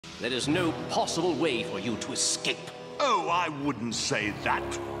There is no possible way for you to escape. Oh, I wouldn't say that.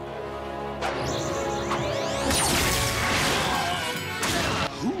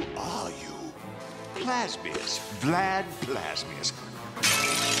 Who are you? Plasmius. Vlad Plasmius.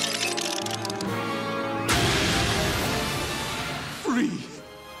 Free.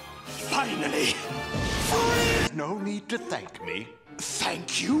 Finally. Free! No need to thank me.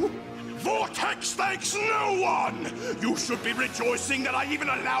 Thank you? Vortex thanks no one! You should be rejoicing that I even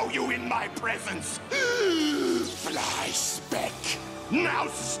allow you in my presence. Fly speck. Now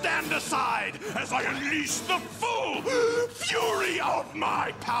stand aside as I unleash the full fury of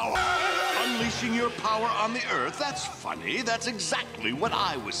my power! Unleashing your power on the Earth? That's funny. That's exactly what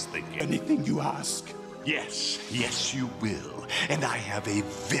I was thinking. Anything you ask? Yes, yes you will. And I have a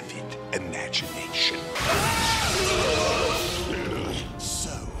vivid imagination.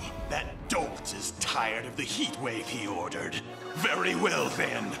 So, that dolt is tired of the heat wave he ordered. Very well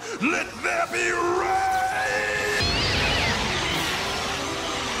then, let there be rain!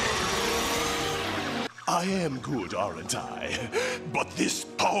 I am good, aren't I? But this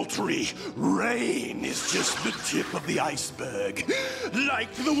paltry rain is just the tip of the iceberg.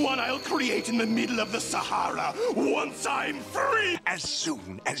 Like the one I'll create in the middle of the Sahara once I'm free. As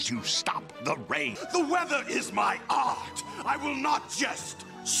soon as you stop the rain. The weather is my art. I will not just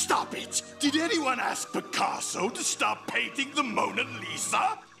stop it. Did anyone ask Picasso to stop painting the Mona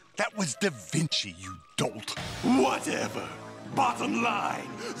Lisa? That was Da Vinci, you dolt. Whatever. Bottom line,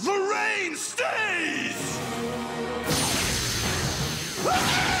 the rain stays!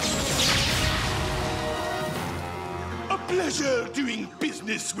 A pleasure doing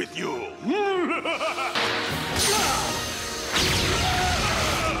business with you.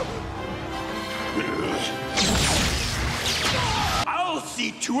 I'll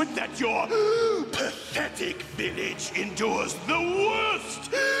see to it that your pathetic village endures the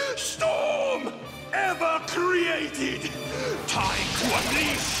worst storm ever created. Time to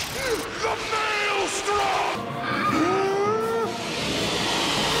unleash the maelstrom!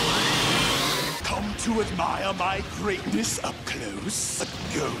 Come to admire my greatness up close,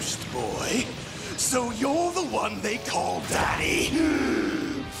 ghost boy. So you're the one they call Daddy.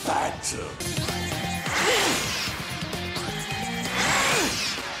 Phantom.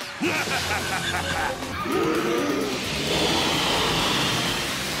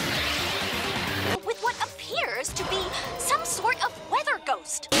 With what appears to be some sort of weather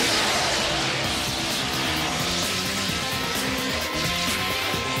ghost.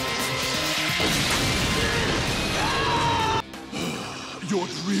 Your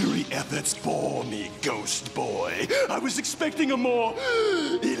dreary efforts bore me, ghost boy. I was expecting a more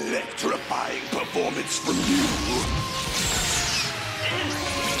electrifying performance from you.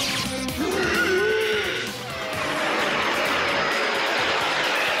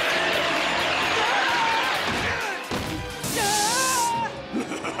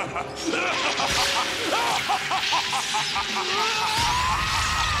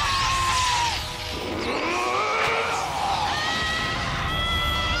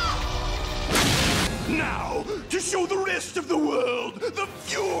 Now, to show the rest of the world the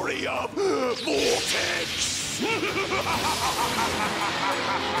fury of Vortex!